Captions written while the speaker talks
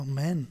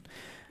Amen.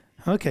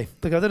 Okay,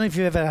 look, I don't know if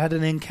you've ever had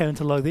an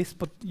encounter like this,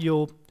 but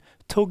you're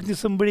talking to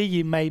somebody,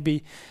 you may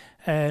be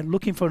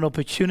looking for an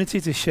opportunity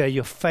to share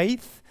your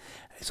faith.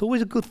 It's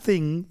always a good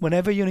thing,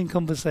 whenever you're in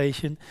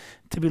conversation,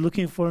 to be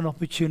looking for an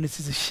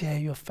opportunity to share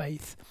your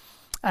faith.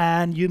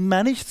 And you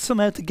managed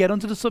somehow to get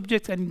onto the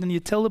subject, and then you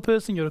tell the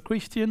person you're a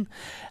Christian,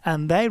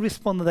 and they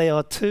respond that they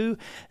are too.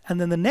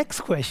 And then the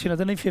next question, I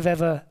don't know if you've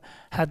ever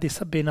had this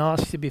been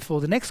asked you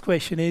before, the next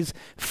question is,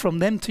 from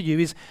them to you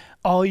is,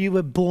 are you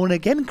a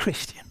born-again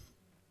Christian?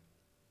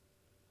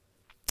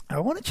 I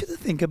want you to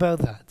think about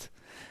that.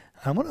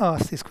 I want to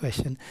ask this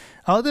question.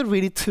 Are there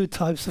really two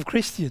types of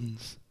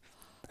Christians?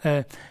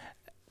 A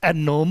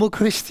normal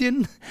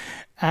Christian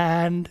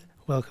and,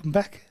 welcome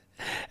back,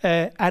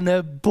 and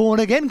a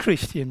born-again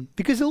Christian.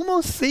 Because it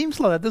almost seems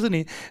like that, doesn't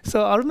it?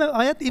 So I remember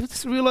I had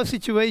this real-life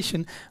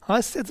situation. I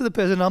said to the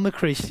person, I'm a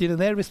Christian, and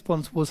their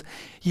response was,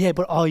 yeah,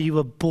 but are you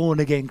a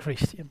born-again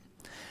Christian?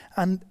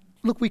 And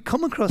look, we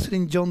come across it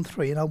in John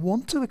 3, and I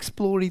want to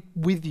explore it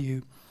with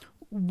you.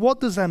 What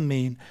does that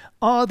mean?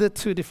 Are there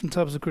two different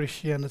types of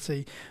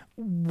Christianity?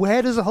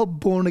 Where does the whole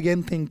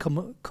born-again thing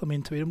come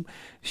into it?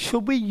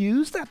 Should we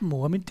use that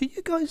more? I mean, do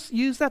you guys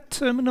use that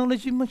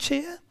terminology much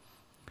here?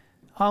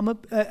 I'm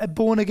a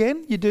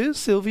born-again. You do?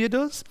 Sylvia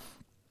does?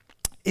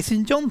 It's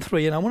in John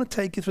 3, and I want to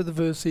take you through the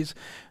verses.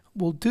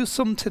 We'll do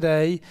some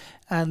today,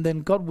 and then,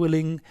 God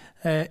willing,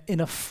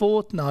 in a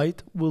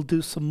fortnight, we'll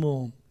do some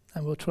more.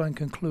 And we'll try and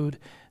conclude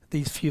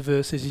these few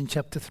verses in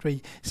chapter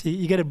 3. See,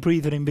 you get a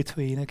breather in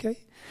between, okay?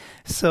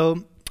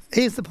 So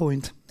here's the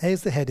point.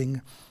 Here's the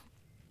heading.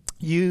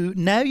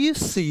 Now you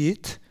see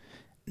it,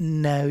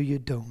 now you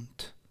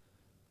don't.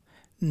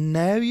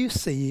 Now you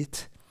see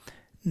it,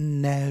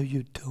 now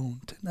you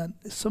don't. Now,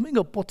 summing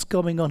up what's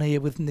going on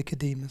here with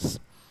Nicodemus.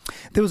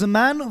 There was a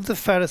man of the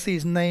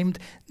Pharisees named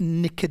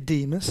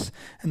Nicodemus,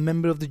 a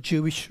member of the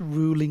Jewish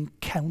ruling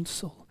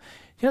council.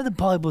 You know, the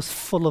Bible's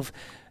full of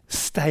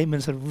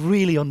statements are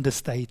really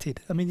understated.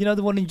 I mean, you know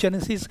the one in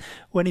Genesis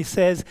when he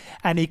says,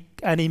 and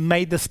he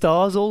made the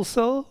stars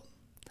also?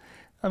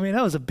 I mean,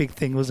 that was a big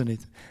thing, wasn't it?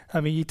 I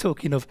mean, you're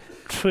talking of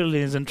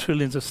trillions and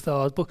trillions of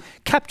stars, but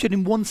captured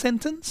in one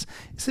sentence.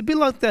 It's a bit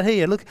like that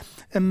here. Look,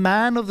 a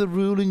man of the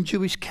ruling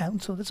Jewish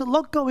council. There's a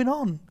lot going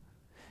on.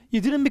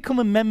 You didn't become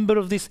a member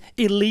of this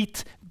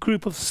elite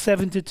group of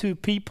 72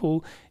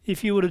 people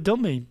if you were a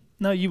dummy.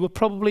 No, you were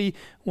probably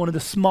one of the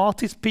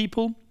smartest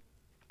people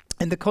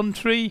in the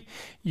country.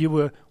 You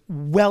were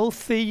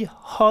wealthy,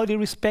 highly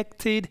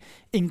respected,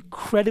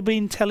 incredibly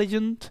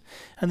intelligent.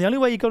 And the only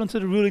way you got into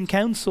the ruling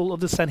council of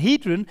the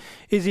Sanhedrin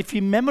is if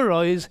you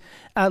memorize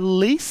at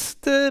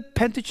least the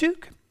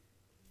Pentateuch,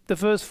 the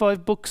first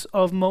 5 books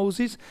of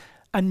Moses,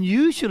 and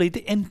usually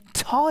the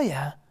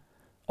entire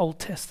Old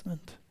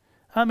Testament.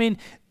 I mean,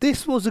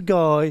 this was a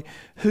guy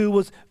who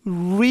was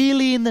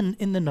really in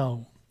the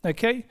know.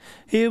 Okay,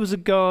 here was a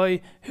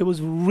guy who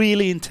was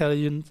really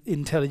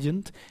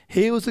intelligent.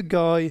 Here was a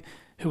guy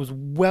who was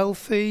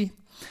wealthy,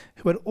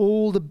 who had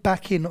all the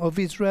backing of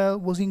Israel,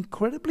 was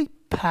incredibly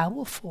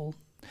powerful.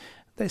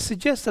 They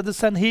suggest that the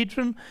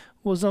Sanhedrin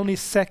was only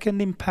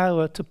second in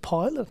power to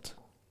Pilate.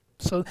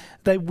 So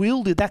they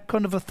wielded that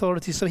kind of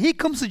authority. So here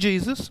comes to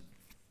Jesus,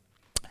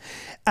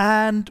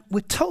 and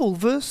we're told,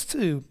 verse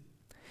 2,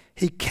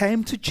 he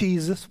came to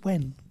Jesus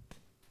when?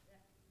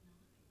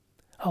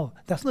 Oh,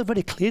 that's not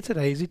very clear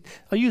today, is it?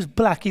 I use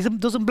black.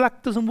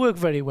 Black doesn't work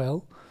very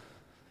well?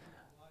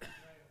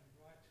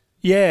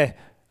 Yeah,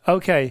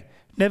 okay.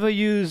 Never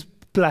use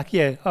black.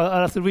 Yeah,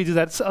 I'll have to redo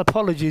that. So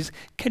apologies.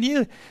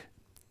 You're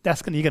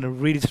going to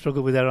really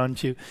struggle with that,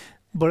 aren't you?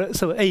 But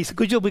so, hey, it's a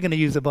good job we're going to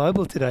use the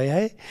Bible today,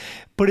 eh?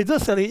 But it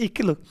does say,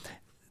 look,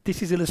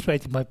 this is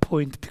illustrating my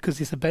point because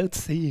it's about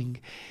seeing.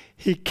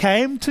 He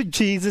came to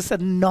Jesus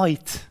at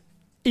night.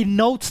 He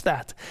notes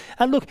that.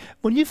 And look,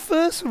 when you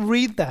first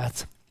read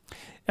that,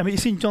 I mean,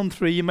 it's in John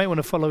 3. You might want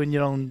to follow in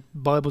your own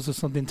Bibles or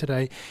something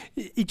today.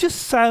 It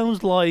just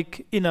sounds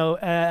like,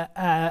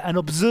 an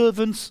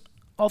observance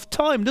of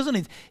time, doesn't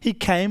it? He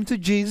came to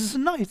Jesus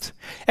at night.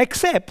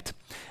 Except,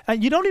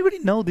 and you'd only really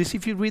know this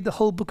if you read the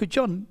whole book of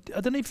John.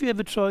 I don't know if you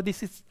ever tried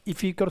this.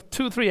 If you've got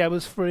 2 or 3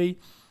 hours free,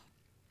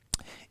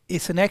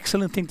 it's an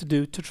excellent thing to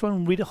do, to try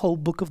and read a whole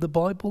book of the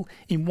Bible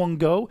in one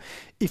go.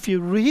 If you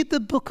read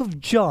the book of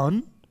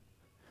John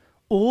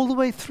all the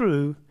way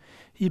through,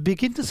 you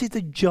begin to see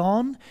that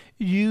John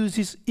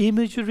uses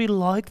imagery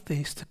like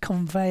this to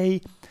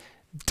convey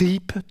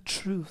deeper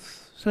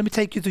truth. So let me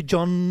take you to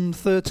John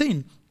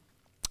 13.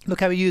 Look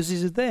how he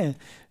uses it there.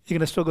 You're going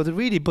to struggle to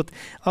read it, but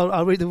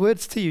I'll read the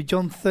words to you.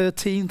 John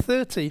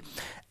 13:30.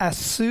 As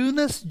soon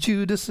as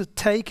Judas had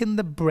taken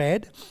the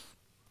bread,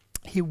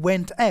 he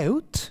went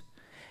out,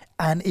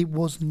 and it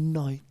was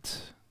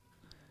night.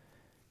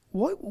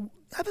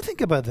 Have a think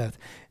about that.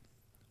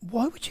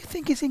 Why would you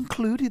think he's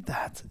included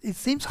that? It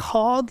seems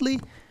hardly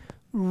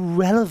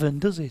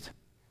relevant, does it?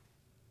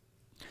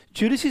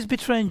 Judas is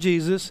betraying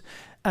Jesus,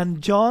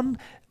 and John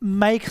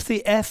makes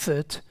the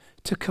effort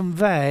to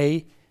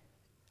convey,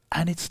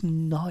 and it's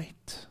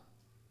night.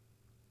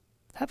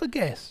 Have a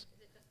guess.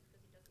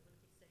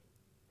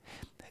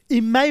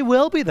 It may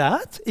well be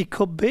that. It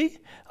could be.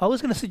 I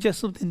was going to suggest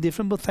something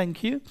different, but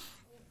thank you.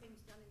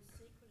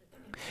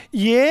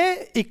 Yeah,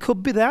 it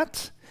could be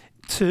that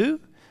too.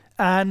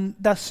 And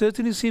that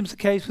certainly seems the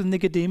case with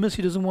Nicodemus.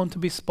 He doesn't want to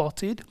be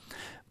spotted.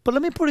 But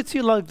let me put it to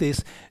you like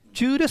this.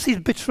 Judas is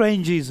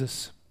betraying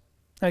Jesus.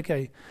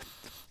 Okay.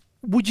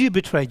 Would you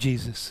betray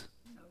Jesus?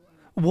 No,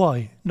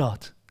 Why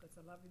not? because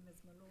I love him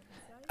as my Lord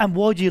and Saviour. And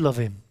why do you love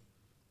him?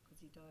 Because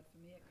he died for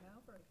me at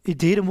Calvary. He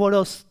did. And what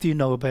else do you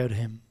know about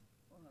him?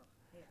 Well,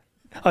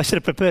 yeah. I should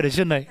have prepared it,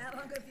 shouldn't I? How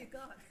long have you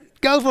got?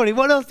 Go for it.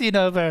 What else do you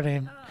know about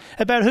him?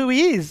 About who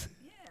he is?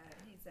 Yeah,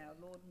 he's our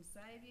Lord and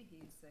Saviour. He's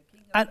the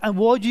King of And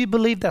why do you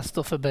believe that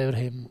stuff about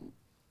him?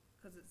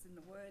 because it's in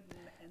the Word,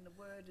 and the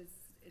Word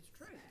is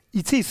true.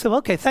 You see, so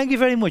okay, thank you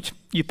very much.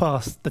 You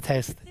passed the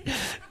test.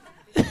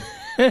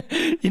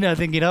 You're not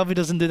thinking, oh, he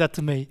doesn't do that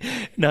to me.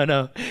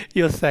 No,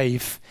 you're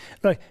safe.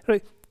 Right.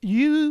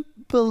 You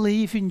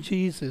believe in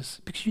Jesus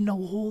because you know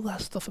all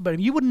that stuff about him.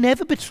 You would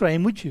never betray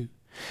him, would you?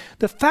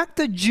 The fact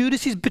that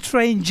Judas is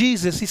betraying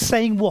Jesus is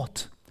saying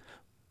what?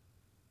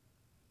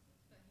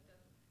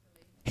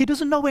 He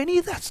doesn't know any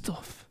of that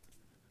stuff.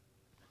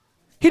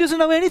 He doesn't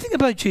know anything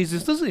about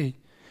Jesus, does he?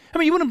 I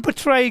mean, you wouldn't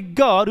betray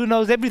God who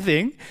knows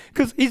everything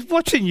because he's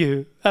watching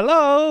you.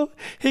 Hello?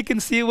 He can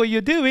see what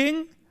you're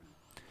doing.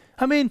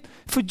 I mean,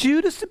 for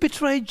Judas to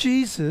betray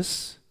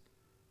Jesus,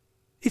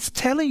 it's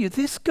telling you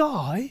this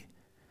guy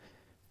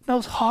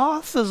knows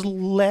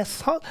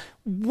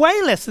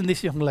way less than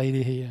this young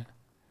lady here.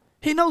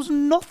 He knows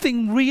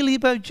nothing really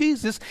about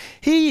Jesus.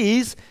 He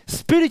is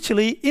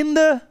spiritually in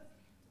the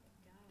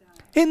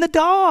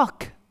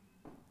dark.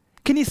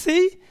 Can you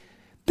see?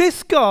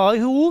 This guy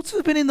who ought to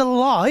have been in the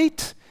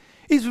light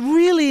is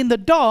really in the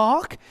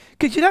dark,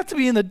 because you'd have to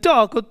be in the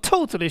dark or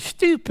totally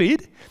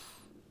stupid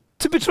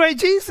to betray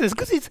Jesus,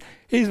 because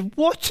he's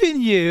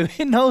watching you.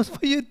 He knows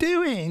what you're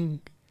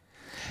doing.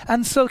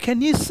 And so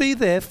can you see,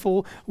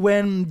 therefore,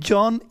 when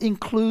John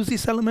includes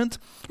this element?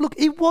 Look,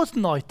 it was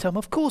nighttime,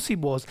 of course he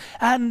was.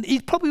 And he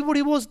probably what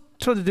he was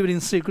trying to do it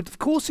in secret, of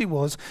course he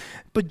was.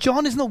 But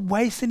John is not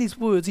wasting his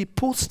words. He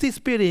puts this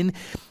bit in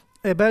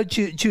about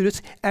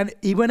Judas, and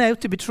he went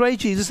out to betray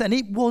Jesus, and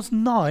it was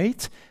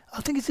night.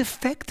 I think it's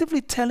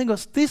effectively telling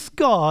us this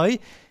guy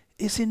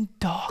is in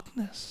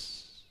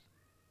darkness.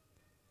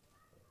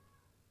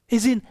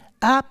 Is in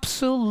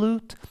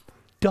absolute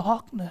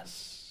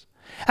darkness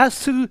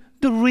as to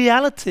the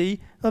reality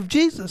of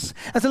Jesus.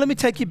 And so let me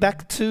take you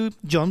back to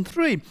John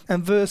 3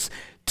 and verse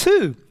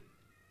 2.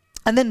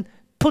 And then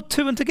put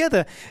two and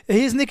together.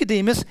 Here's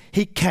Nicodemus.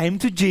 He came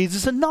to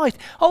Jesus at night.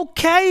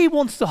 Okay, he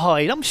wants to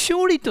hide. I'm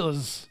sure he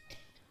does.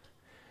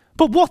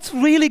 But what's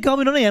really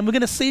going on here, and we're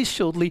going to see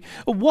shortly,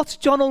 what's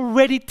John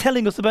already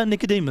telling us about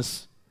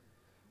Nicodemus?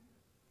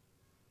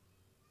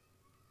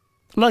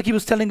 Like he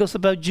was telling us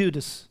about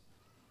Judas.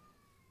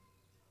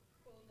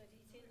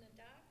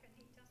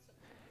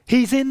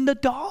 He's in the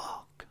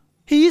dark.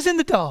 He is in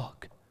the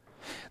dark.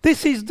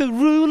 This is the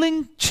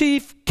ruling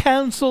chief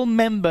council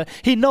member.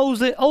 He knows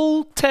the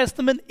Old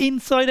Testament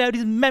inside out.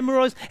 He's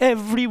memorized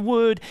every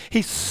word.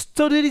 He's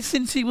studied it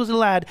since he was a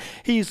lad.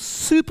 He's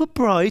super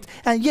bright.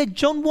 And yet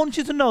John wants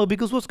you to know,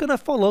 because what's going to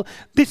follow,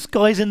 this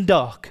guy's in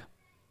dark.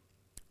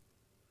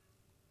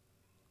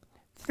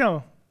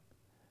 So,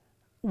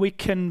 we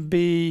can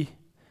be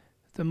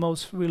the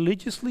most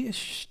religiously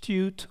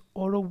astute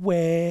or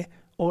aware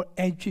or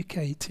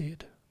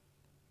educated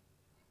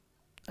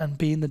and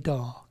be in the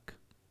dark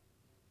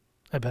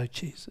about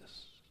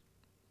Jesus.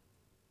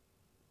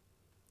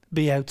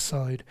 Be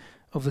outside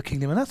of the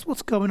kingdom. And that's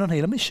what's going on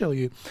here. Let me show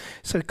you.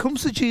 So it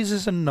comes to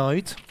Jesus at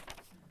night,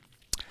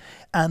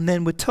 and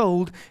then we're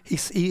told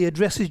he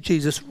addresses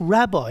Jesus,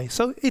 Rabbi.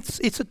 So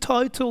it's a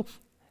title,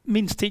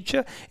 means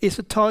teacher. It's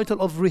a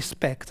title of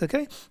respect,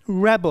 okay?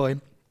 Rabbi.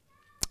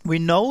 We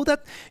know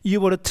that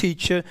you are a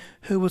teacher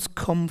who has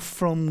come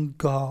from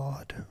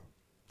God.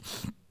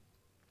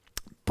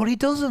 But he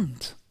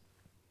doesn't.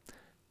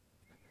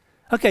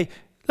 Okay,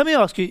 let me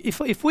ask you,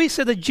 if we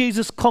said that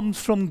Jesus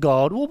comes from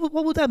God, what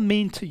would that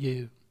mean to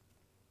you?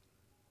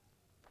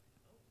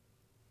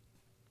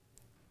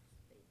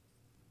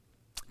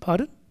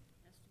 Pardon?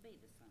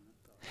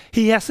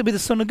 He has to be the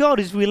Son of God.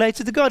 He's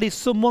related to God. He's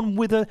someone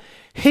with a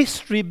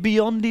history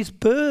beyond his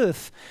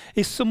birth.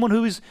 He's someone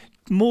who is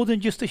more than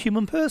just a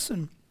human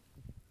person.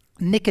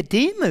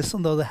 Nicodemus,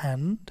 on the other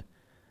hand,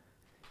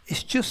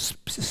 is just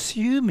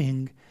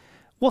assuming.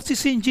 What's he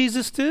seeing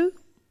Jesus do?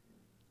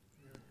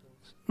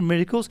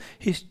 Miracles.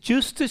 He's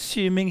just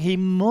assuming he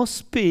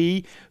must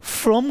be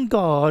from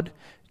God,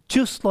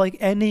 just like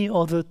any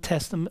other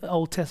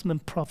Old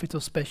Testament prophet or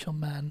special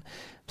man.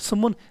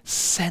 Someone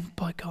sent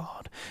by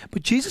God.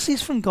 But Jesus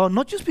is from God,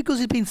 not just because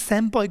he's been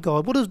sent by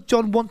God. What does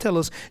John 1 tell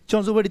us?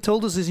 John's already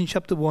told us this in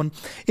chapter 1.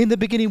 In the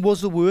beginning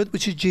was the Word,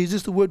 which is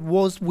Jesus. The Word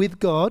was with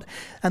God,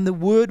 and the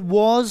Word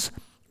was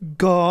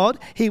God.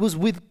 He was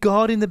with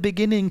God in the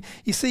beginning.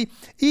 You see,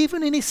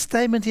 even in his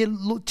statement here,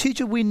 "Look,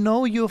 teacher, we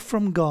know you're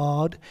from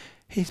God,"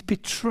 he's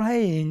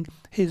betraying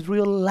his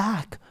real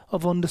lack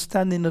of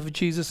understanding of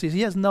Jesus.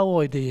 He has no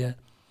idea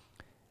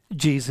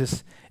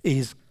Jesus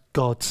is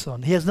God's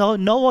son. He has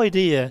no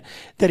idea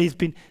that he's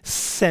been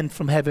sent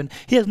from heaven.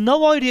 He has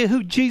no idea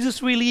who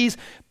Jesus really is,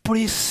 but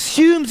he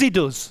assumes he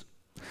does.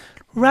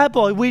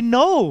 Rabbi, we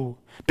know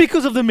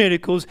because of the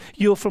miracles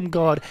you're from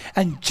God.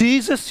 And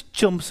Jesus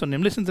jumps on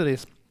him. Listen to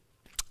this.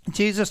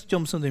 Jesus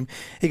jumps on him.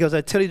 He goes,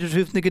 I tell you the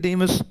truth,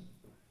 Nicodemus,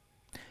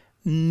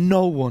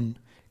 no one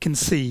can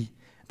see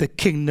the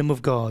kingdom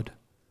of God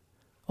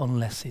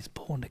unless he's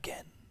born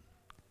again.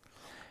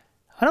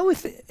 I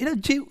always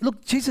think,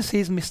 look, Jesus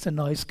is Mr.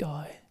 Nice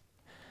Guy.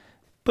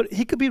 But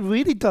he could be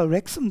really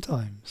direct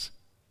sometimes.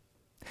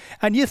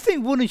 And you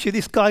think, wouldn't you,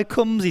 this guy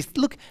comes,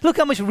 look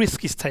how much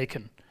risk he's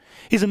taken.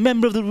 He's a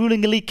member of the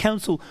ruling elite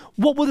council.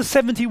 What would the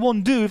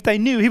 71 do if they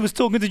knew he was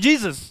talking to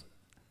Jesus?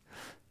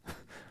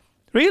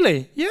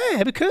 Really?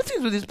 Yeah, because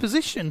he's with his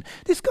position.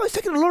 This guy's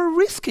taking a lot of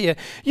risk here.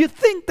 You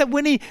think that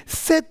when he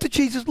said to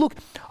Jesus, look,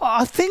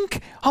 I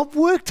think I've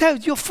worked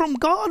out you're from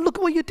God. Look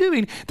at what you're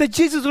doing. That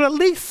Jesus would at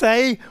least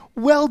say,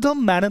 well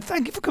done, man, and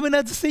thank you for coming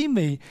out to see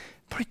me.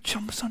 But he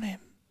jumps on him.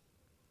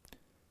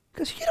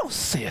 Because you don't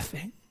see a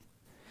thing.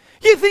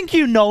 You think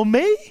you know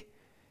me?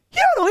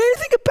 You don't know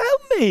anything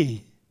about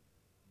me.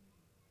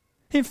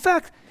 In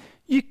fact,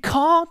 you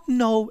can't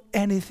know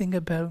anything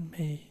about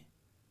me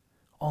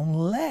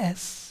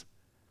unless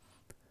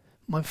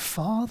my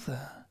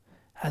Father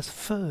has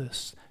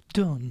first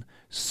done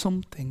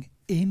something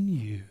in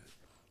you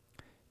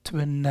to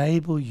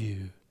enable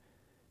you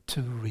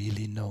to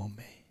really know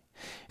me.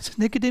 So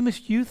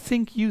Nicodemus, you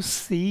think you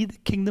see the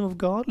kingdom of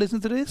God?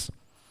 Listen to this.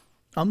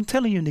 I'm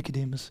telling you,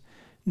 Nicodemus,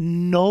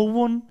 no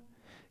one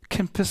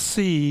can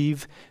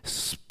perceive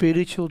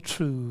spiritual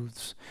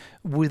truths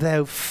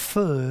without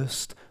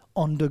first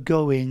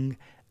undergoing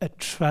a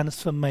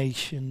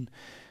transformation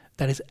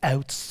that is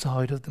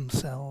outside of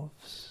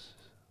themselves.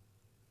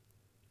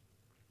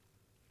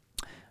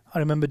 I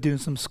remember doing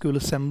some school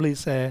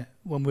assemblies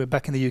when we were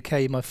back in the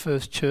UK, my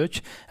first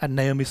church at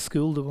Naomi's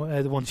school,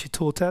 the one she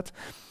taught at.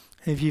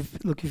 If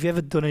you've ever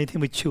done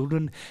anything with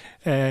children,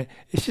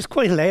 it's just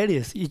quite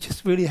hilarious. You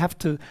just really have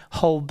to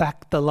hold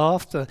back the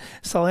laughter.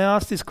 So I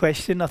asked this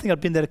question. I think I've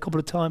been there a couple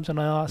of times, and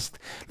I asked,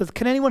 look,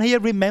 can anyone here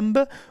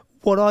remember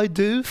what I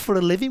do for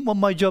a living, what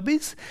my job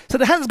is? So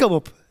the hands go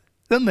up,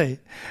 don't they?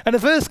 And the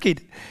first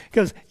kid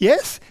goes,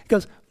 yes. He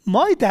goes,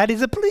 my dad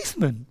is a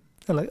policeman.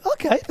 I'm like,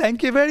 okay,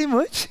 thank you very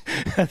much.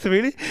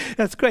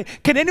 That's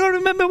great. Can anyone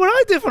remember what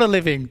I do for a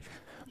living?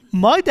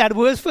 My dad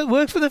works for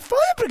the fire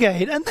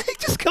brigade, and it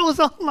just goes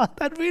on like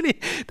that. Really,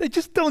 they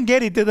just don't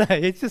get it, do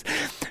they?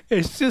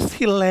 It's just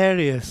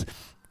hilarious.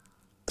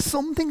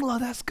 Something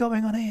like that's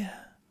going on here.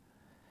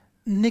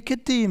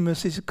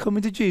 Nicodemus is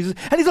coming to Jesus,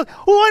 and he's like,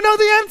 "Oh, I know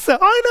the answer.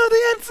 I know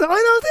the answer.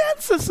 I know the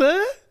answer,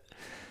 sir."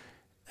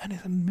 And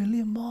he's a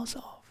million miles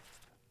off.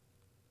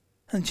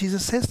 And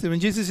Jesus says to him,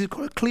 and Jesus is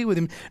quite clear with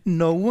him: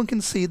 no one can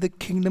see the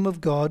kingdom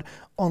of God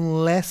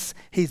unless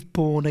he's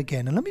born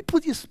again. And let me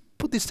put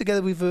this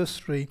together with verse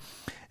 3,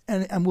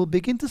 and we'll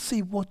begin to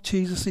see what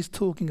Jesus is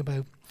talking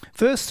about.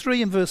 Verse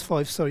 3 and verse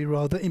 5,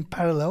 in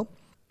parallel.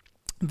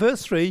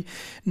 Verse 3,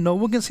 no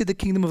one can see the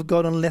kingdom of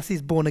God unless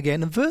he's born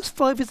again. And verse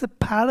 5 is a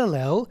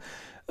parallel,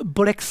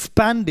 but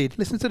expanded.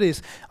 Listen to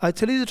this. I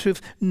tell you the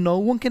truth, no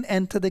one can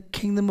enter the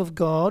kingdom of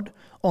God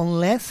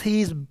unless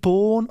he is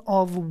born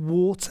of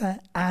water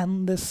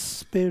and the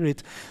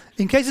Spirit.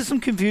 In case there's some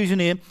confusion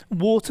here,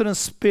 water and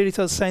Spirit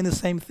are saying the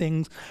same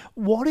things.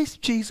 What is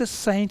Jesus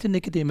saying to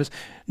Nicodemus?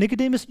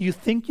 Nicodemus, you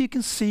think you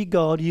can see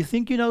God, you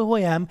think you know who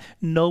I am,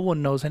 no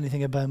one knows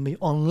anything about me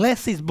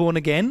unless he's born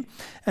again.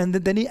 And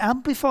then he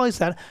amplifies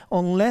that,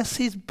 unless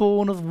he's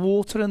born of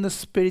water and the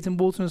Spirit, and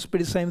water and the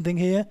Spirit, same thing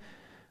here.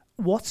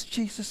 What's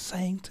Jesus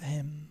saying to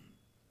him?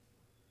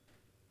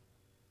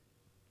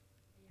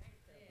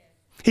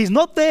 He's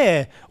not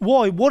there.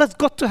 Why? What has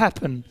got to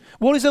happen?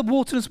 What is that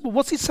water and Spirit?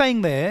 What's he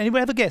saying there? Anyone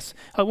have a guess?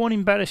 I won't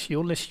embarrass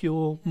you unless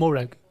you're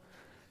Morag.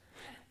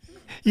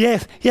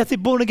 Yes, he has to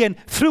be born again.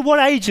 Through what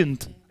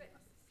agent?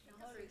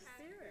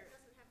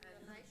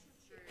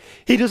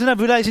 He doesn't have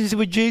a relationship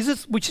with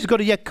Jesus, which has got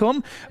to yet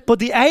come. But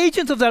the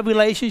agent of that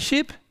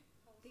relationship,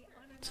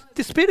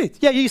 the Spirit.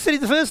 Yeah, you said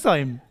it the first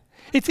time.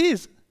 It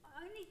is.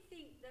 I only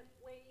think that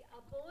we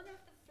are born of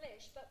the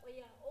flesh, but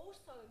we are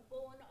also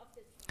born of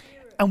the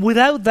Spirit. And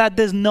without that,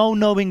 there's no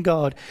knowing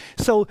God.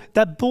 So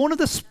that born of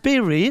the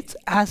Spirit,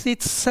 as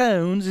it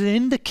sounds, is an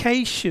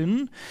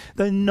indication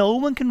that no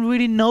one can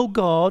really know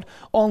God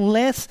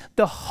unless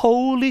the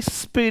Holy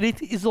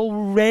Spirit is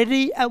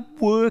already at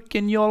work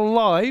in your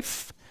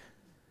life,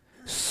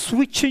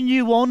 switching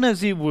you on,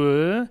 as it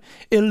were,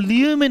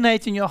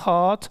 illuminating your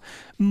heart,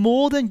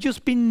 more than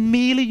just being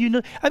merely,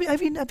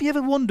 have you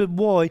ever wondered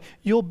why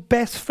your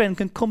best friend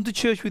can come to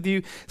church with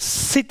you,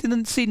 sit in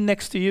the seat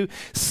next to you,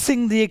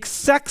 sing the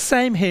exact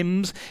same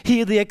hymns,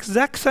 hear the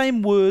exact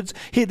same words,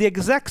 hear the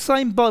exact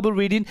same Bible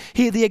reading,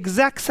 hear the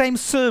exact same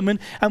sermon,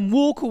 and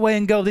walk away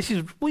and go,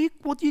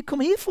 what do you come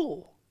here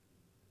for?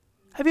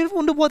 Have you ever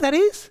wondered what that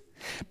is?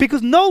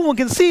 Because no one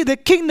can see the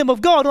kingdom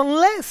of God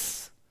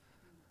unless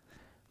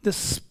the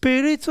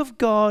Spirit of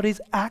God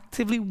is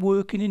actively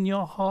working in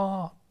your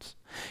heart.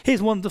 Here's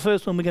the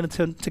first one we're going to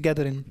turn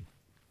together in.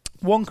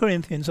 1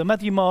 Corinthians. So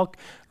Matthew, Mark,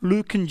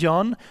 Luke and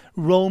John,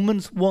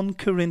 Romans, 1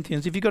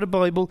 Corinthians. If you've got a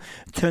Bible,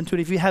 turn to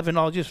it. If you haven't,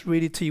 I'll just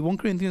read it to you. 1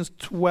 Corinthians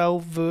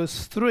 12,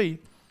 verse 3.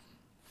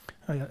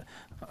 Let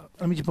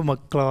me just put my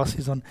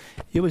glasses on.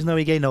 You always know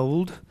you're getting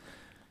old.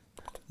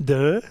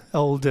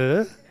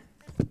 Older.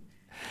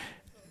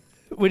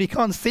 When you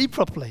can't see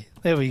properly.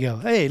 There we go.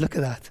 Hey, look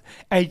at that.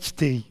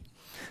 HD.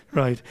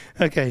 Right.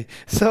 Okay.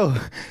 So,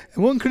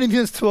 1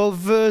 Corinthians 12,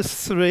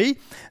 verse 3.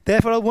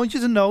 Therefore, I want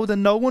you to know that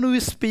no one who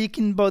is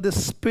speaking by the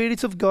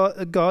Spirit of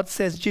God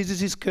says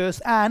Jesus is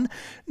cursed. And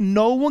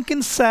no one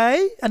can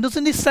say, and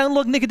doesn't this sound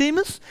like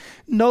Nicodemus?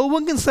 No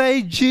one can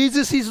say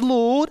Jesus is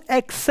Lord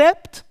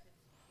except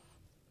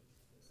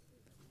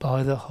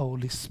by the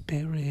Holy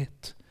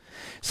Spirit.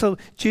 So,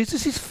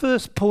 Jesus'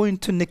 first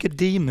point to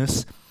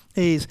Nicodemus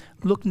is,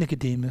 look,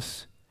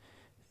 Nicodemus,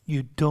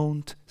 you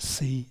don't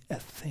see a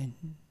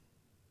thing.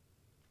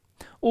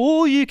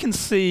 All you can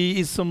see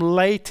is some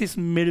latest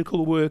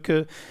miracle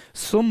worker,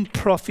 some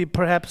prophet,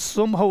 perhaps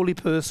some holy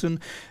person,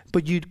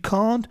 but you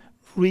can't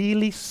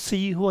really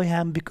see who I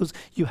am because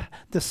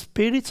the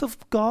Spirit of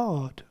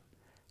God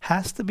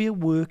has to be at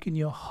work in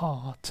your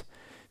heart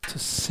to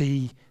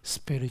see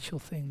spiritual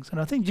things. And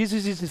I think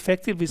Jesus is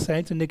effectively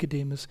saying to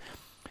Nicodemus,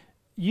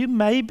 you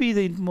may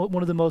be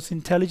one of the most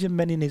intelligent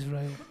men in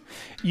Israel.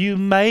 You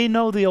may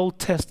know the Old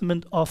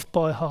Testament off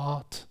by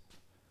heart.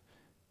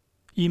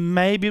 You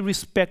may be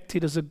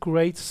respected as a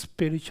great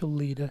spiritual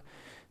leader,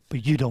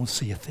 but you don't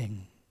see a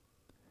thing.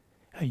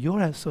 And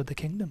you're outside the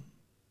kingdom.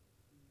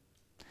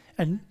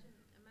 And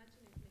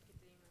imagine if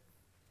Nicodemus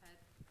had,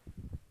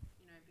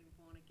 been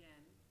born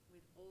again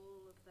with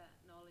all of that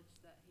knowledge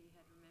that he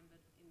had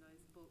remembered in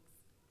those books,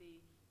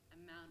 the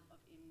amount of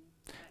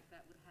impact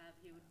that would have.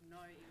 He would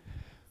know him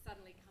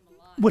suddenly come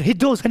alive. well, he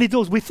does, and he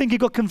does. We think he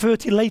got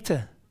converted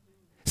later.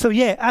 So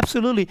yeah,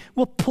 absolutely.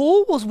 Well,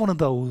 Paul was one of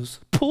those.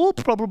 Paul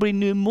probably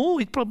knew more.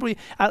 He's probably,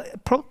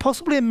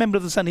 possibly a member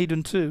of the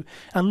Sanhedrin too.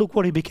 And look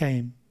what he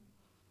became.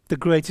 The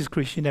greatest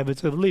Christian ever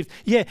to have lived.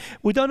 Yeah,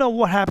 we don't know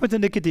what happened to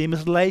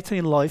Nicodemus later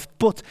in life,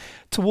 but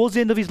towards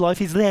the end of his life,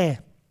 he's there.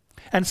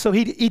 And so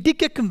he did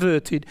get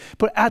converted,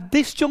 but at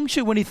this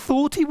juncture, when he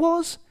thought he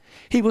was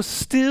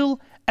still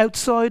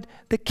outside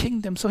the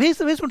kingdom. So here's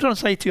what I'm trying to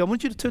say to you. I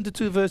want you to turn to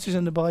 2 verses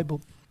in the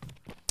Bible.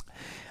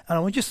 And I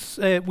want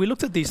we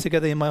looked at these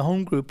together in my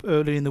home group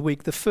earlier in the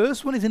week. The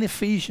first one is in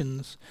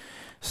Ephesians.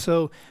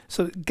 So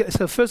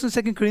 1st and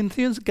 2nd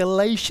Corinthians,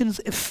 Galatians,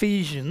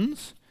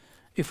 Ephesians.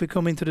 If we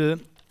come into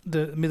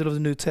the middle of the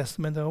New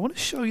Testament, I want to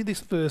show you this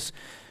verse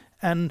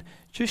and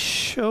just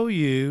show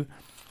you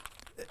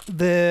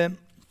the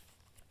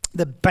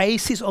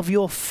basis of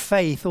your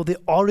faith or the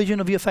origin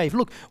of your faith.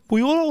 Look,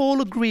 we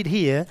all agreed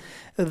here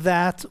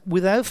that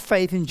without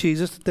faith in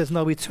Jesus, there's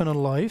no eternal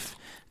life.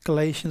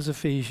 Galatians,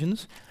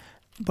 Ephesians.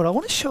 But I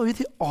want to show you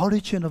the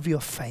origin of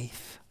your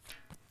faith.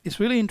 It's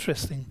really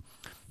interesting.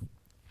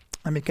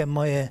 Let me get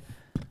my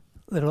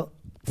little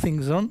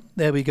things on.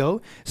 There we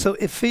go. So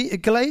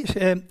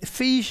Ephesians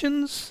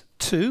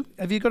 2.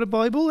 Have you got a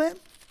Bible there?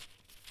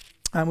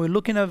 And we're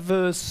looking at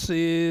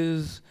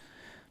verses...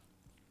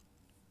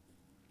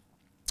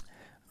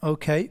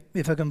 Okay,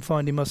 if I can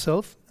find it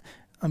myself.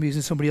 I'm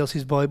using somebody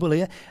else's Bible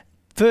here.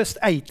 Verse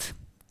 8.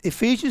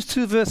 Ephesians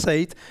 2 verse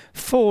 8.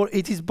 For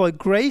it is by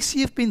grace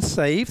you've been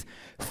saved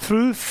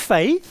through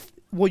faith,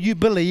 what you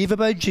believe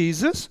about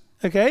Jesus.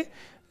 Okay?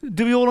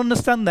 Do we all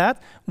understand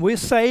that? We're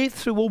saved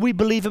through what we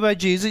believe about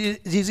Jesus.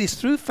 It is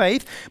through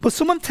faith. But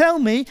someone tell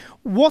me,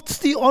 what's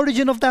the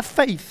origin of that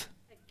faith?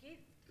 A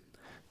gift,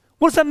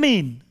 What does that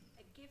mean?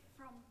 a gift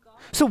from God.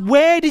 So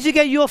where did you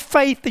get your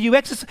faith that you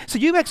exercise? So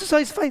you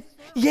exercise faith?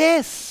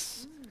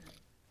 Yes.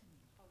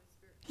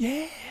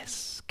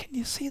 Yes. Can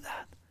you see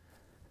that?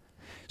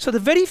 So the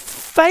very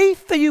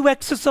faith that you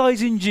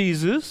exercise in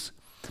Jesus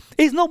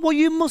is not what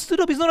you mustered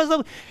up. It's not as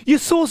though you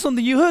saw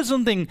something, you heard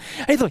something,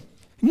 and you thought,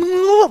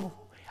 "No,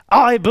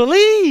 I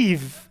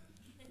believe."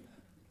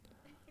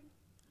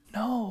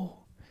 No.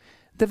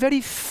 The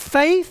very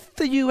faith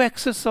that you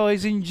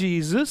exercise in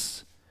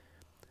Jesus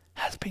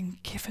has been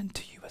given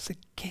to you as a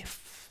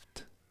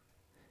gift.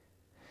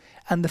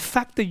 And the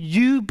fact that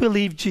you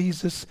believe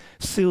Jesus,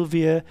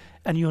 Sylvia,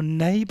 and your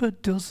neighbor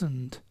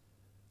doesn't,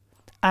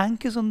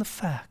 anchors on the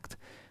fact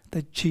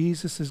that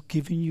Jesus has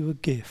given you a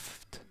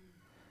gift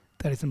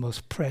that is the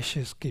most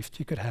precious gift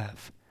you could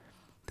have,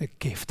 the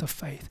gift of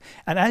faith.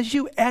 And as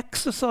you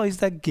exercise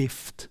that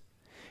gift,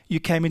 you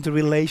came into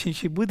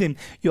relationship with him.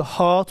 Your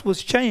heart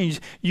was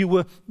changed. You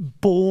were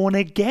born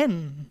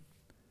again.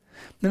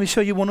 Let me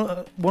show you one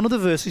of the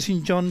verses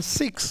in John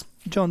 6.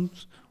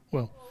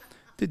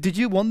 Did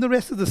you want the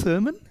rest of the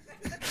sermon?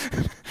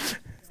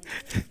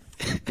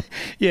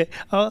 Yeah,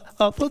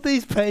 I'll put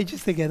these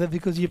pages together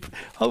because you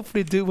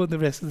hopefully do want the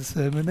rest of the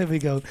sermon. There we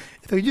go.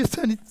 If I just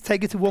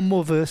take it to one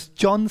more verse,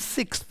 John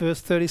 6,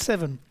 verse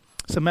 37.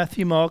 So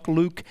Matthew, Mark,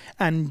 Luke,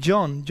 and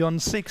John. John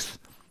 6.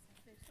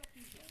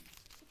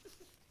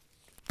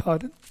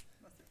 Pardon?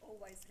 Must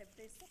always have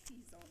their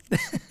sockies on.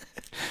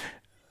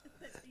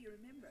 Do you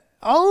remember?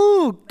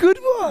 Oh, good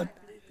one.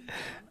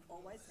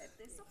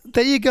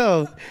 There you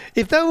go.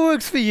 If that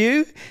works for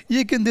you,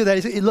 you can do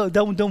that. Look,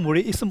 don't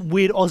worry. It's some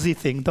weird Aussie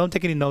thing. Don't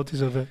take any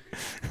notice of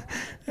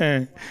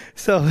it.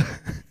 So,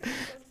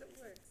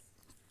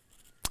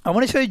 I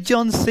want to show you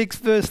John 6,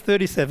 verse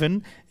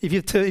 37. If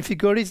you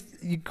got it,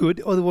 you're good.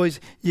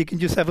 Otherwise, you can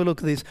just have a look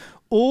at this.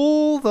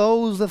 All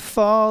those the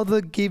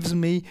Father gives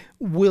me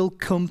will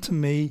come to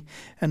me,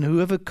 and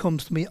whoever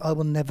comes to me, I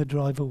will never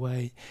drive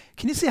away.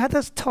 Can you see how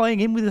that's tying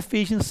in with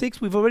Ephesians 6?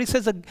 We've already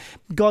said that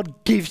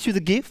God gives you the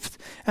gift.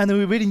 And then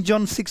we read in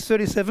John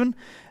 6:37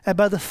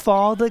 about the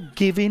Father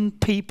giving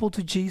people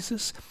to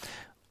Jesus.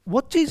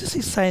 What Jesus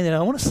is saying there,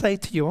 I want to say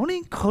to you, I want to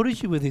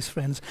encourage you with this,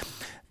 friends,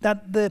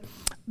 that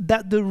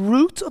the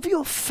root of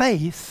your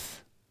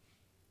faith,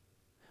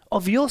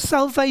 of your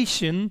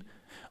salvation,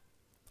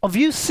 of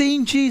you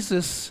seeing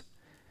Jesus,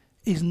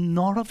 is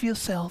not of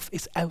yourself,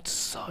 it's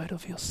outside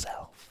of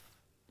yourself.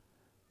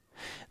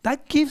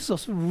 That gives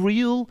us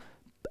real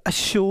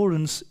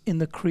assurance in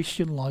the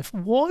Christian life.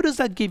 Why does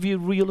that give you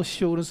real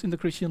assurance in the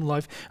Christian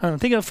life? And I'm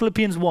thinking of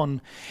Philippians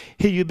 1,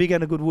 here you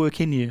began a good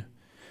work in you.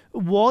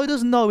 Why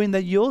does knowing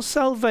that your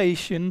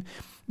salvation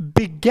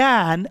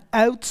began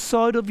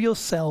outside of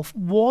yourself,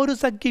 why does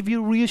that give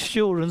you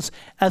reassurance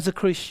as a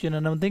Christian?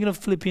 And I'm thinking of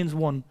Philippians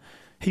 1,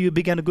 he who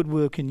began a good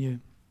work in you.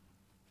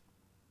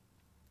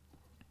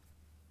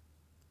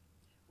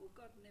 Well,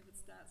 God never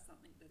starts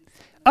something that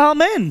He's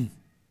Amen.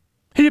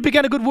 He who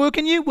began a good work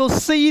in you will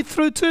see it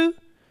through to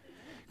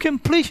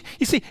completion.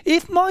 You see,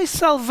 if my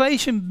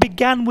salvation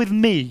began with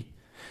me,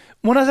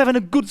 when I was having a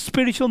good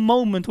spiritual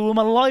moment, or when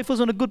my life was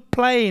on a good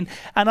plane,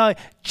 and I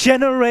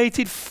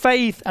generated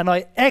faith and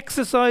I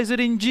exercised it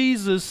in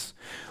Jesus,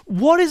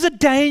 what is the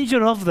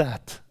danger of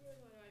that?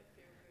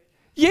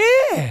 Yeah,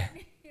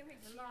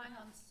 Relying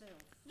on self.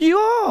 you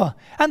are.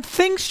 And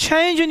things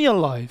change in your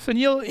life, and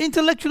your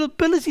intellectual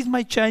abilities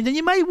may change, and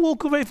you may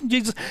walk away from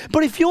Jesus.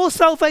 But if your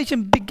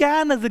salvation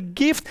began as a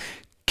gift,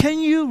 can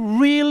you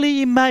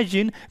really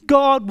imagine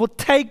God would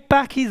take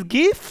back his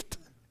gift?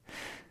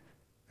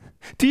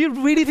 Do you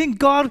really think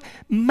God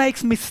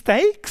makes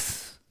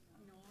mistakes?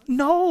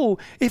 No.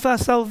 If our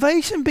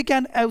salvation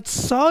began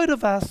outside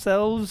of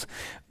ourselves,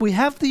 we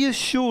have the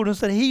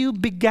assurance that he who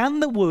began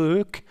the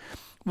work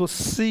will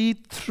see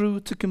it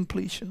through to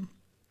completion.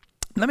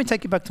 Let me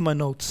take you back to my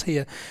notes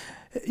here.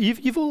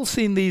 You've all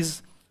seen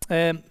these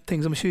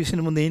things. I'm sure you've seen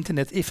them on the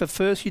internet. If at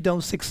first you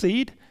don't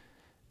succeed,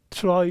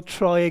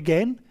 try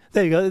again.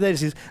 There you go. There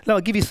it is. Now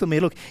I'll give you some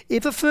here. Look,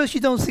 if at first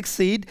you don't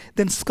succeed,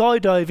 then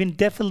skydiving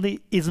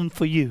definitely isn't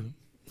for you.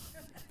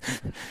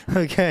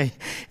 Okay.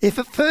 If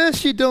at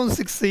first you don't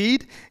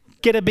succeed,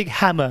 get a big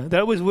hammer. That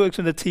always works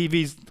when the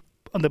TV's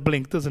on the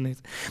blink, doesn't it?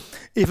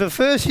 If at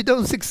first you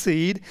don't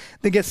succeed,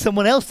 then get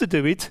someone else to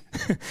do it.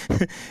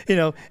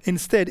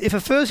 Instead. If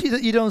at first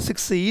you don't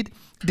succeed,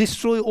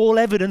 destroy all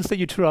evidence that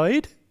you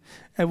tried.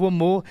 And one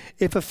more.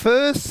 If at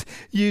first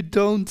you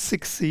don't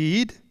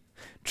succeed,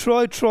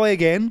 try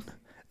again,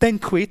 then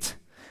quit.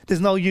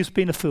 There's no use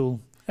being a fool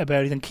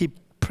about it and keep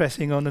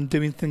pressing on and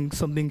doing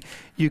something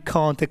you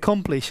can't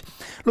accomplish.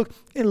 Look,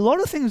 in a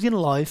lot of things in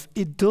life,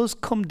 it does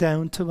come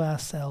down to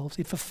ourselves.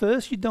 If at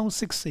first you don't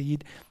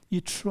succeed,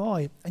 you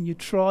try and you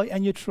try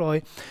and you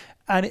try.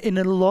 And in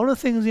a lot of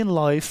things in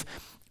life,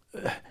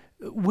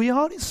 we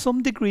are in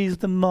some degrees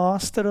the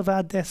master of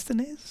our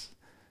destinies.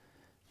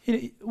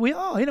 We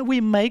are.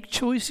 We make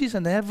choices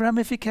and they have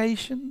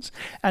ramifications.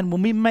 And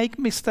when we make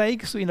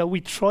mistakes,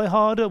 we try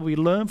harder, we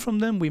learn from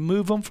them, we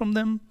move on from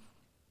them.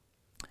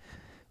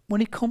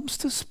 When it comes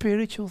to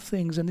spiritual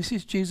things, and this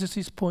is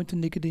Jesus' point to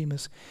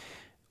Nicodemus,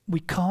 we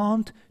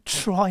can't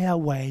try our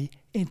way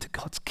into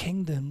God's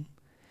kingdom.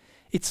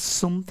 It's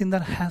something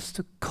that has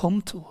to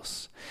come to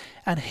us.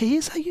 And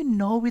here's how you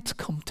know it's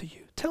come to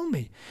you. Tell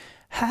me,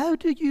 how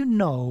do you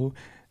know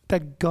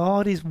that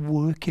God is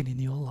working in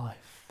your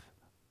life?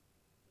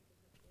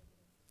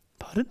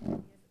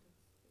 Pardon?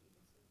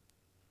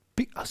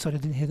 Sorry, I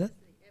didn't hear that.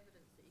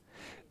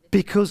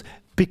 Because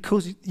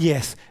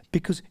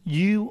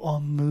you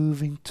are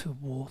moving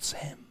towards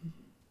him.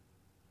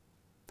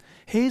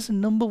 Here's the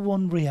number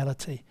one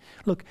reality.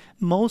 Look,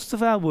 most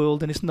of our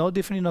world, and it's no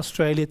different in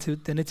Australia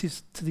than it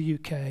is to the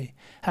UK,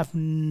 have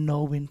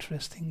no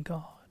interest in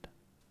God.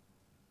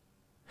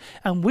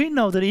 And we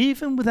know that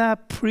even with our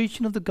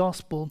preaching of the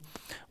gospel,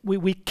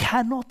 we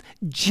cannot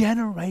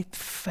generate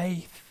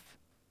faith.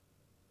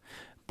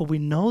 But we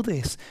know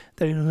this,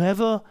 that in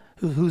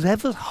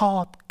whoever's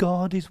heart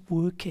God is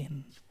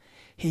working,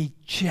 he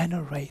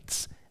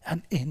generates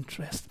an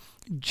interest,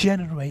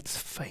 generates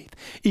faith.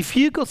 If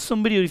you got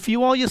somebody, or if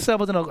you are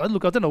yourself, I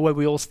don't know where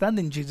we all stand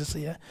in Jesus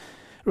here,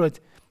 right?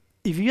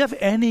 If you have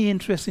any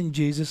interest in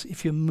Jesus,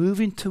 if you're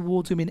moving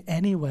towards him in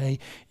any way,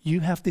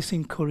 you have this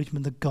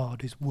encouragement that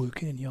God is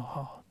working in your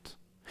heart.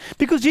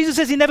 Because Jesus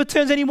says he never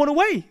turns anyone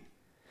away.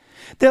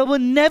 There will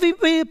never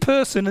be a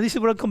person, and this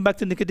is where I'll come back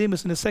to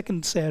Nicodemus in a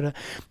second, Sarah.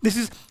 This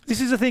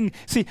is the thing.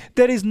 See,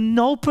 there is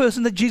no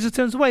person that Jesus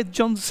turns away.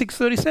 John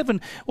 6:37.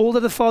 All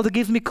that the Father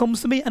gives me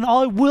comes to me, and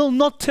I will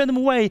not turn them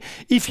away.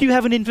 If you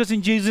have an interest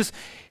in Jesus,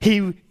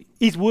 he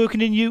He's working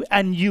in you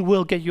and you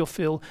will get your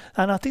fill.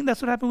 And I think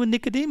that's what happened with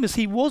Nicodemus.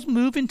 He was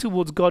moving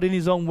towards God in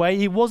his own way.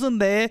 He wasn't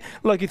there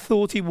like he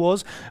thought he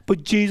was.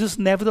 But Jesus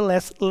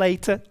nevertheless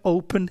later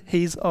opened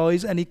his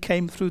eyes and he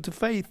came through to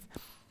faith.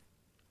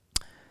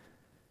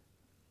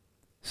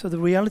 So the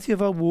reality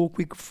of our walk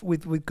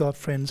with God,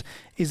 friends,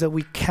 is that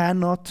we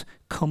cannot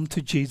come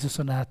to Jesus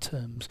on our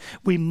terms.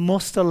 We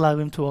must allow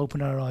him to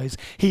open our eyes.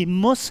 He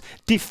must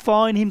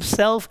define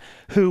himself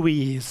who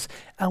he is.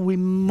 And we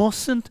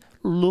mustn't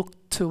look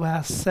to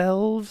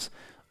ourselves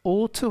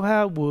or to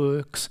our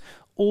works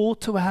or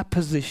to our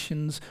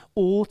positions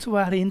or to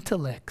our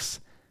intellects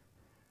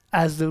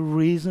as the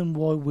reason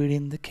why we're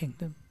in the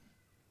kingdom.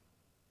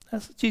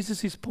 That's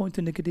Jesus' point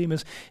to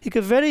Nicodemus. He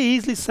could very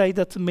easily say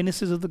that to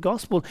ministers of the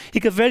gospel. He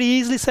could very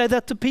easily say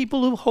that to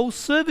people who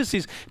host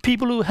services,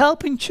 people who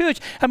help in church.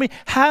 I mean,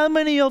 how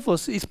many of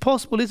us, it's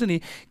possible, isn't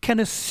it, can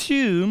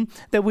assume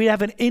that we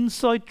have an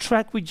inside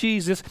track with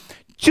Jesus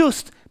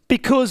just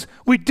because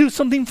we do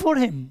something for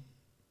him?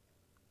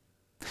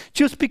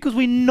 Just because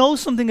we know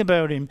something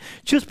about him,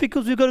 just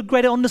because we've got a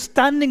greater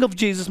understanding of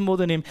Jesus more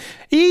than him.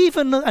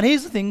 And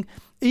here's the thing,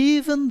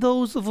 even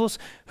those of us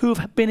who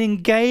have been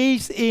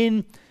engaged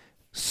in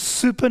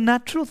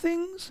supernatural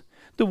things,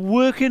 the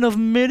working of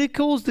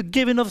miracles, the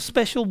giving of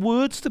special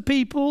words to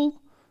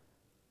people,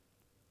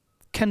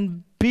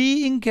 can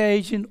be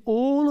engaged in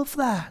all of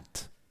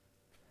that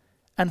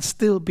and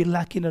still be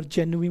lacking a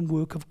genuine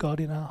work of God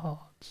in our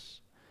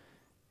hearts.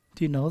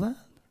 Do you know that?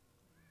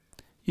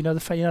 You know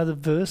the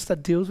verse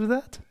that deals with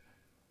that?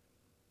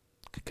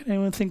 Can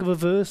anyone think of a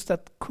verse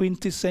that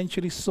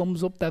quintessentially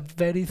sums up that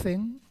very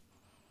thing?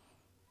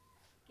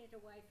 Get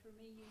away from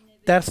me, you never.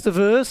 That's the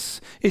verse.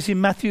 It's in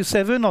Matthew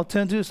 7. I'll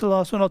turn to it's the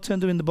last one. I'll turn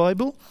to in the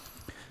Bible.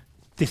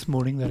 This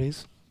morning, that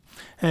is.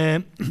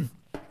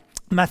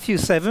 Matthew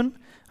 7.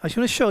 I just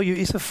want to show you.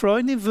 It's a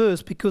frightening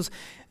verse because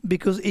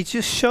it's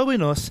just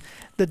showing us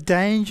the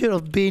danger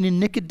of being in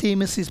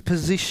Nicodemus's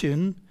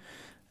position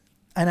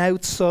and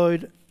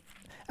outside,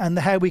 and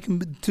how we can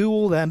do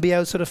all that and be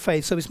outside of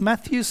faith. So it's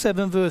Matthew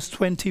 7 verse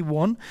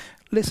 21.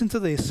 Listen to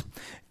this.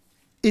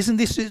 Isn't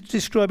this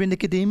describing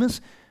Nicodemus?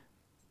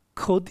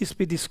 Could this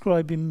be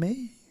describing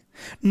me?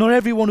 Not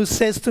everyone who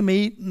says to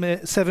me,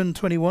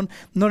 7:21,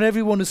 not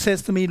everyone who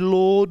says to me,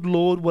 Lord,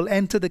 Lord, will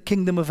enter the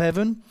kingdom of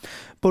heaven,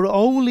 but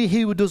only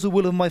he who does the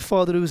will of my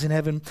Father who is in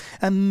heaven.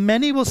 And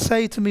many will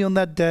say to me on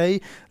that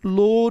day,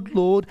 Lord,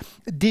 Lord,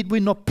 did we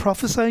not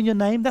prophesy in your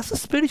name? That's a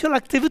spiritual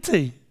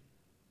activity.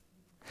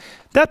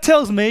 That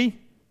tells me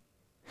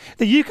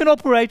that you can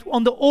operate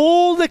under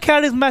all the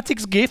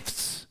charismatic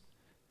gifts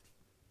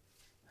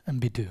and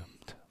be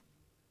doomed.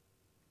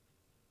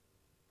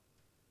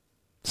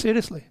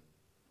 Seriously.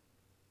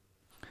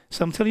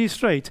 So I'm telling you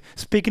straight,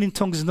 speaking in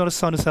tongues is not a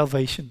sign of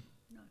salvation.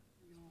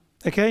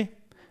 Okay?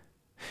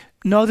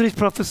 Neither is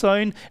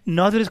prophesying,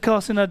 neither is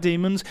casting out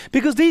demons,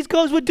 because these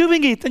guys were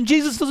doing it and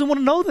Jesus doesn't want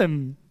to know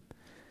them.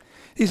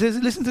 He says,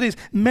 listen to this.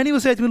 Many will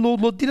say to me,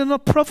 Lord, Lord, did I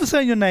not prophesy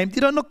in your name?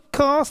 Did I not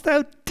cast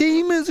out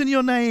demons in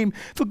your name?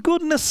 For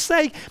goodness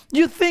sake,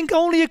 you think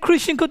only a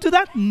Christian could do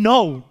that?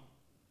 No.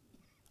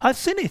 I've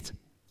seen it.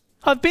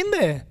 I've been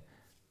there.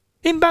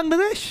 In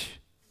Bangladesh.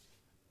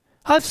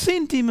 I've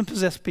seen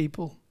demon-possessed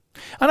people.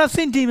 And I've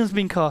seen demons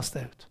being cast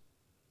out.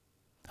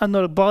 And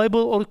not a Bible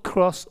or a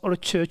cross or a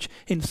church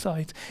in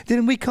sight.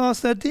 Didn't we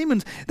cast out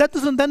demons? That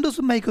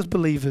doesn't make us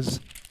believers.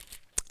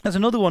 There's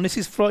another one. This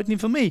is frightening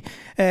for me.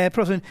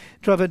 Prophet,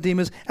 drive out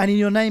demons, and in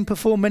your name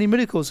perform many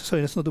miracles.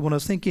 Sorry, that's not the one I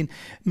was thinking.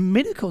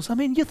 Miracles? I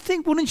mean, you'd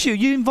think, wouldn't you?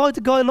 You invite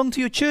a guy along to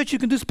your church, you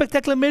can do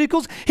spectacular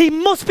miracles. He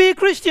must be a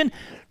Christian.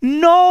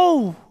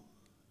 No.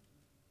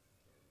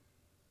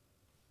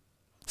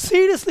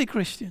 Seriously,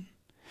 Christian.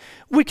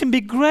 We can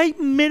be great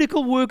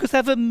miracle workers,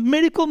 have a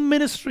miracle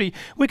ministry.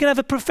 We can have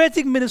a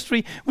prophetic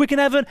ministry. We can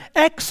have an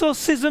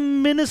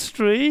exorcism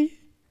ministry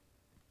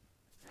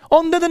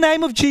under the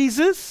name of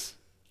Jesus.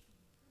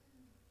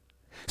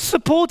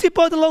 Supported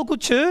by the local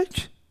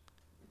church.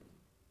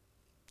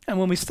 And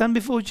when we stand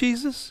before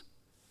Jesus,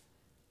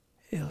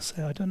 he'll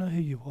say, I don't know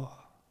who you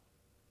are.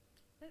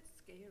 That's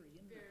scary,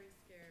 isn't it? Very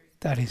scary.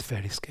 That is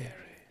very scary.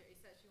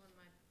 It's actually one of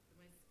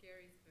the most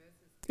scariest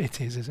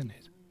verses. It is, isn't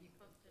it? You're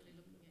constantly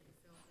looking at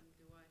yourself and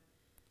do I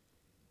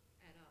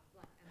add up?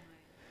 Like, am I...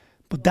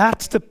 But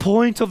that's the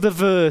point of the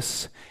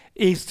verse,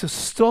 is to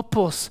stop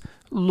us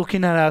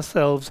looking at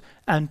ourselves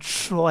and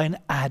try and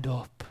add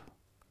up.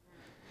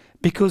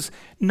 Because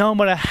no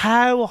matter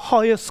how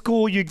high a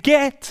score you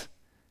get,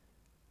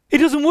 it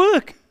doesn't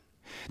work.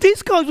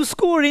 These guys were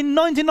scoring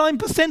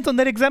 99% on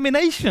their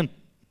examination,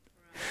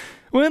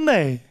 weren't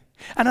they?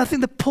 And I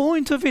think the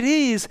point of it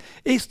is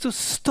to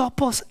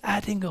stop us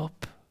adding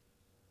up.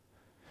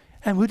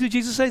 And what did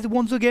Jesus say? The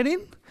ones who get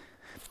in?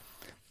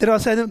 Did I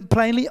say them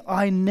plainly?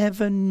 I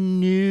never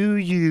knew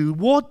you.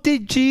 What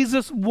did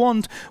Jesus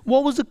want?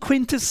 What was the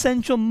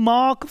quintessential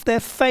mark of their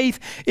faith?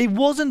 It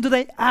wasn't do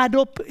they add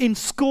up in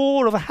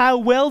score of how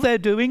well they're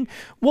doing.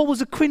 What was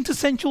the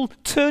quintessential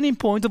turning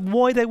point of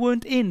why they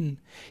weren't in?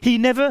 He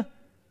never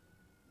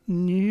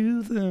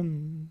knew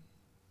them.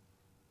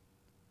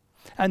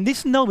 And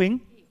this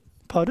knowing,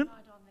 pardon?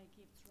 Relied on their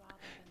gifts rather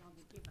than on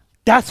the giver.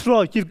 That's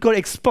right. You've got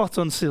it spot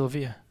on,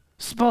 Sylvia.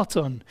 Spot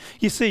on.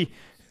 You see,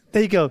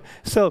 there you go.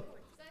 So,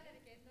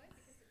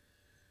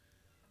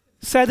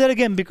 say that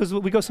again because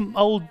we got some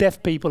old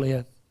deaf people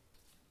here.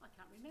 I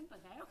can't remember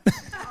now.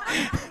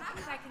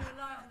 They can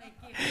rely on their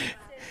gifts.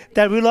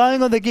 They're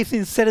relying on the gift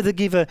instead of the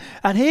giver.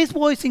 And here's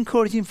why it's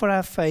encouraging for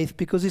our faith,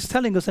 because it's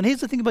telling us, and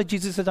here's the thing about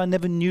Jesus that I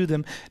never knew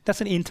them.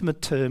 That's an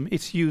intimate term.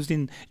 It's used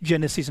in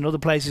Genesis and other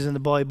places in the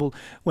Bible.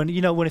 When,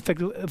 you know, when in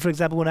fact, for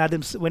example,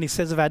 when he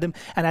says of Adam,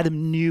 and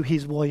Adam knew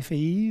his wife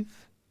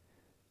Eve,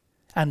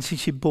 and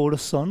she bore a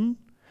son.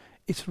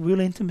 It's real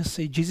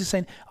intimacy. Jesus is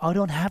saying, I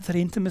don't have that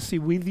intimacy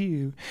with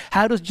you.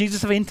 How does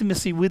Jesus have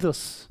intimacy with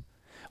us?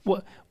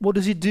 What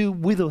does he do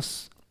with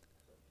us?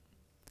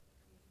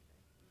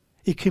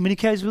 He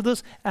communicates with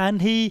us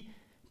and he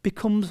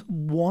becomes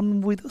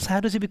one with us. How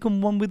does he become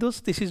one with us?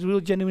 This is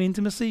real genuine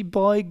intimacy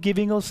by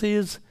giving us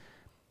his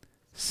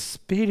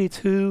Spirit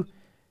who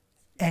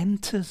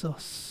enters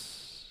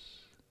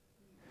us.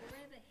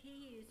 Wherever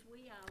he is,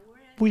 we are.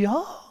 We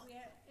are.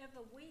 Wherever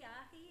we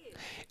are, he is.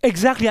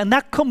 Exactly, and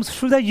that comes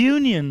through that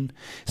union.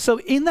 So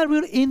in that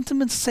real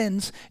intimate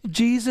sense,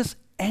 Jesus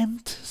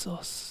enters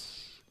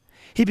us.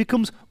 He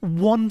becomes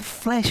one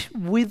flesh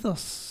with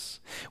us.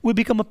 We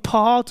become a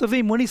part of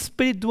him. When his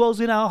Spirit dwells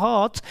in our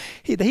hearts,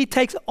 he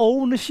takes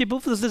ownership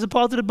of us. There's a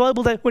part of the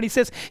Bible that when he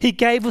says he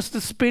gave us the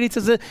Spirit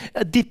as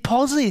a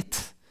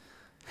deposit.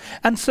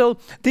 And so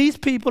these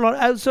people are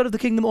outside of the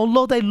kingdom,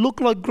 although they look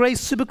like great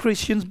super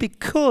Christians,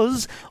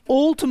 because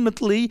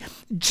ultimately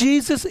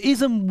Jesus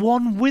isn't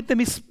one with them.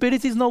 His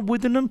Spirit is not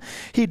within them.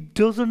 He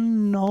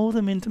doesn't know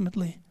them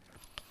intimately.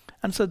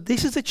 And so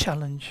this is a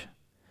challenge.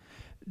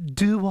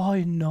 Do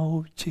I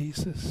know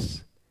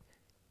Jesus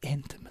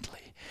intimately?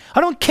 I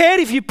don't care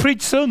if you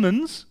preach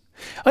sermons.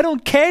 I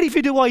don't care if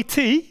you do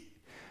IT.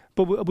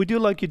 But we do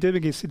like you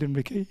doing it, Sid and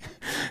Ricky.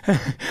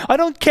 I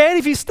don't care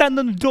if you stand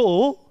on the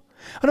door.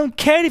 I don't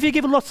care if you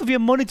give lots of your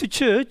money to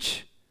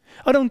church.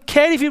 I don't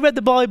care if you read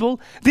the Bible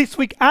this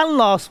week and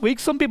last week.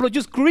 Some people are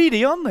just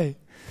greedy, aren't they?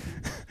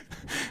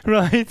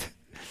 Right?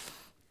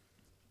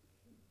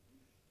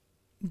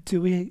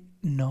 Do we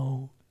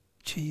know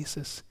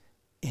Jesus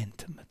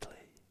intimately?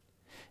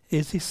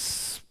 Is his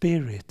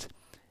Spirit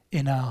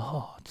in our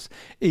hearts?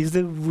 Is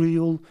there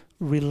real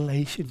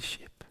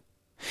relationship?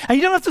 And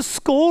you don't have to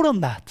score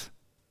on that.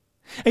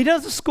 And you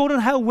don't have to score on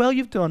how well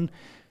you've done.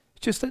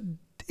 Just that,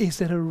 is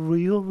there a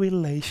real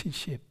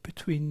relationship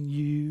between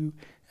you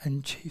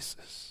and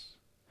Jesus?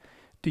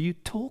 Do you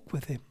talk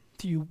with him?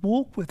 Do you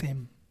walk with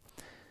him?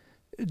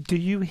 Do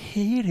you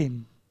hear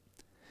him?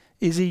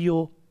 Is he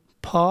your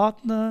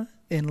partner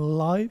in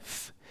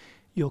life?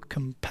 Your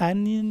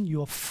companion?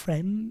 Your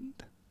friend?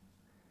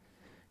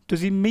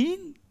 Does he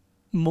mean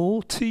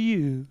more to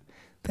you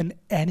than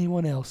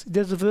anyone else?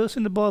 There's a verse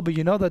in the Bible,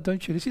 you know that,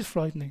 don't you? This is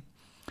frightening.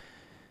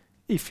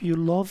 If you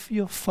love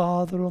your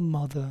father or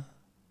mother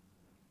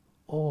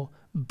or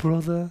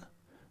brother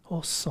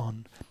or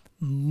son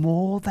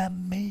more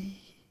than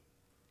me,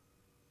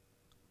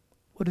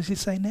 what does he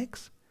say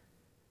next?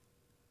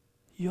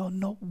 You're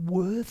not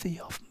worthy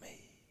of me.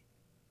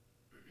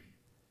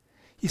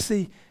 You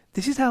see,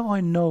 this is how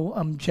I know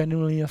I'm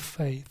genuinely of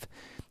faith.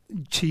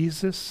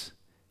 Jesus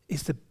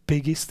is the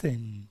biggest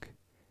thing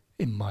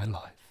in my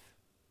life.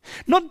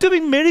 Not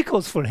doing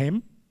miracles for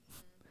him.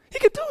 He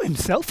can do it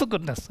himself, for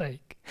goodness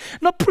sake.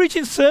 Not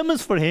preaching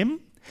sermons for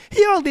him.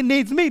 He hardly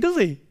needs me, does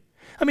he?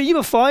 I mean, you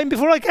were fine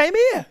before I came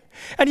here.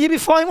 And you'll be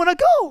fine when I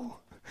go.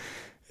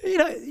 You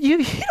know,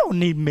 you don't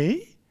need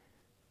me.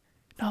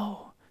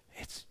 No,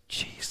 it's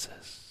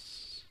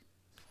Jesus.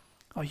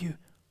 Are you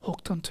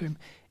hooked onto him?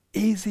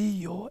 Is he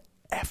your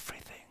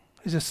everything?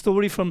 There's a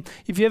story from,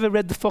 if you ever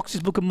read the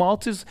Fox's Book of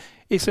Martyrs,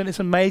 it's an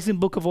amazing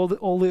book of all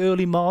the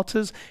early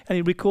martyrs, and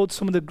he records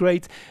some of the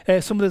great,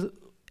 some of the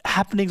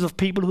happenings of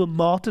people who were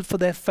martyred for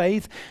their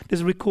faith.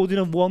 There's a recording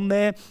of one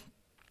there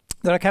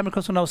that I came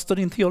across when I was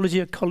studying theology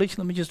at college.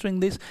 Let me just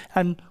bring this.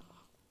 And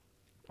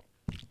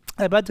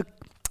about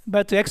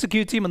to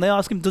execute him, and they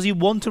ask him, does he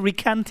want to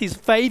recant his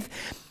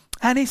faith?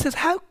 And he says,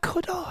 how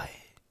could I?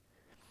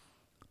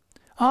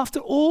 After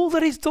all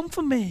that he's done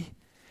for me.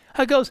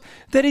 He goes,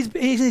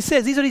 he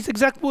says, these are his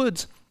exact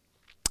words.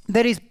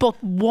 There is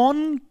but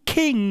one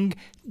King,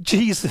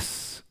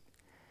 Jesus.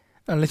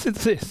 And listen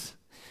to this.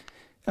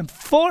 And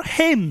for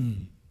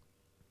him,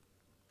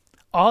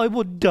 I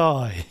would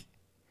die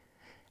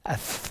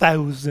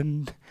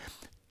 1,000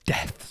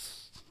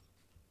 deaths.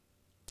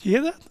 Do you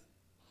hear that?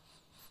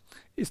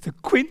 It's the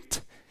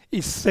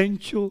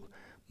quintessential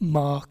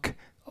mark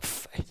of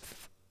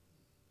faith.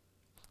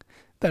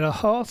 That our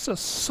hearts are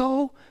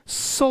so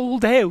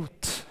sold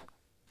out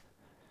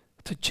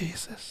to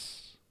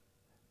Jesus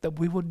that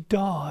we would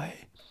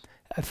die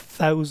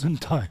 1,000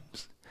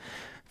 times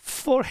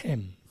for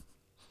him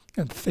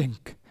and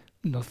think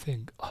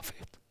nothing of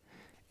it.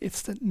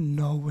 It's the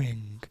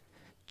knowing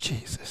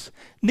Jesus.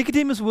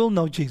 Nicodemus will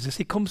know Jesus.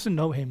 He comes to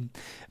know him.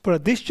 But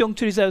at this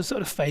juncture, he's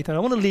outside of faith. And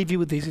I want to leave you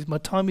with this. My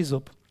time is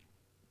up.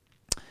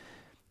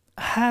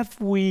 Have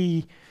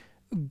we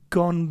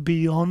gone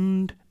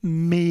beyond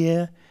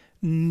mere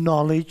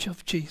knowledge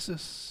of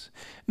Jesus,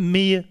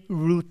 mere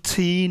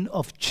routine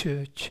of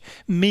church,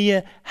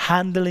 mere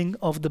handling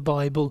of the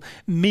Bible,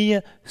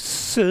 mere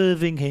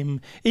serving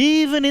him,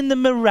 even in the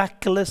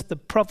miraculous, the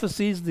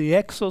prophecies, the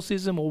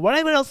exorcism, or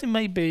whatever else it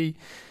may be.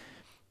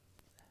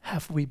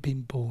 Have we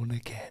been born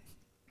again?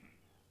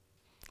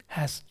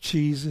 Has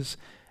Jesus,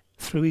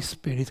 through his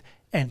Spirit,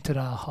 entered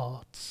our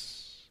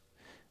hearts?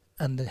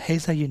 And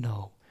here's how you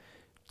know.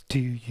 Do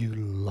you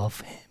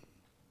love him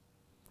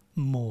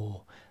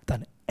more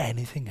than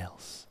anything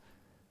else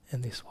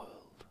in this world?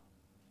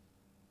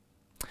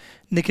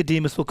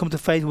 Nicodemus will come to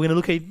faith. We're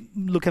going to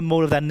look at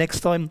more of that next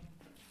time.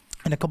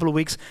 In a couple of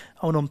weeks,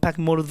 I want to unpack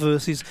more of the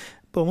verses,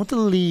 but I want to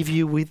leave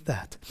you with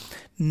that.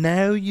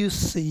 Now you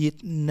see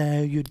it, now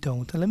you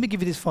don't. And let me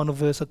give you this final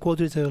verse. I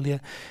quoted it earlier.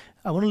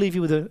 I want to leave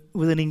you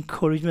with an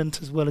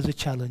encouragement as well as a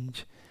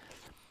challenge.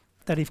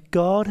 That if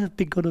God has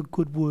begun a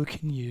good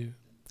work in you,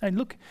 and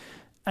look,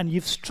 and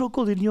you've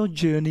struggled in your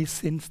journey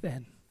since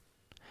then,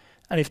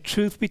 and if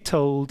truth be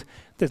told,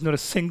 there's not a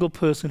single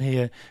person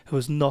here who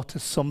has not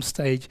at some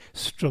stage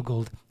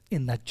struggled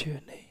in that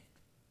journey.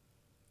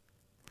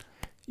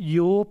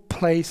 Your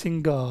place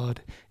in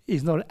God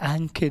is not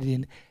anchored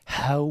in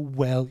how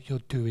well you're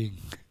doing,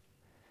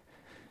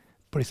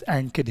 but it's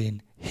anchored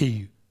in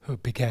He who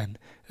began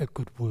a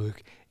good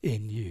work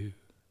in you.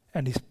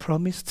 And his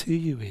promise to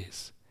you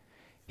is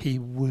he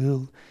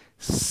will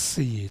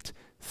see it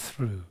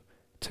through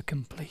to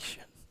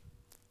completion.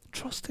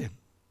 Trust him.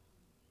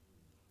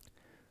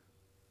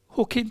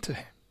 Hook into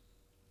him.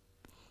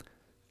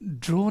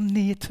 Draw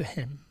near to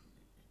him.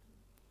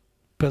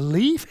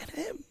 Believe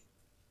in him.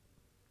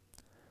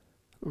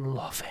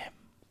 Love him.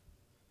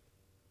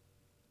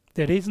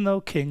 There is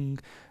no king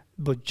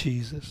but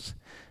Jesus,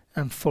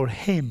 and for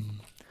him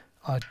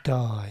I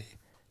die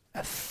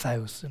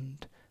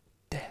 1,000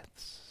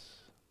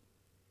 deaths.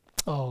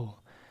 Oh,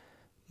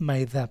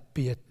 may that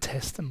be a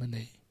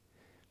testimony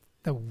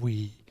that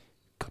we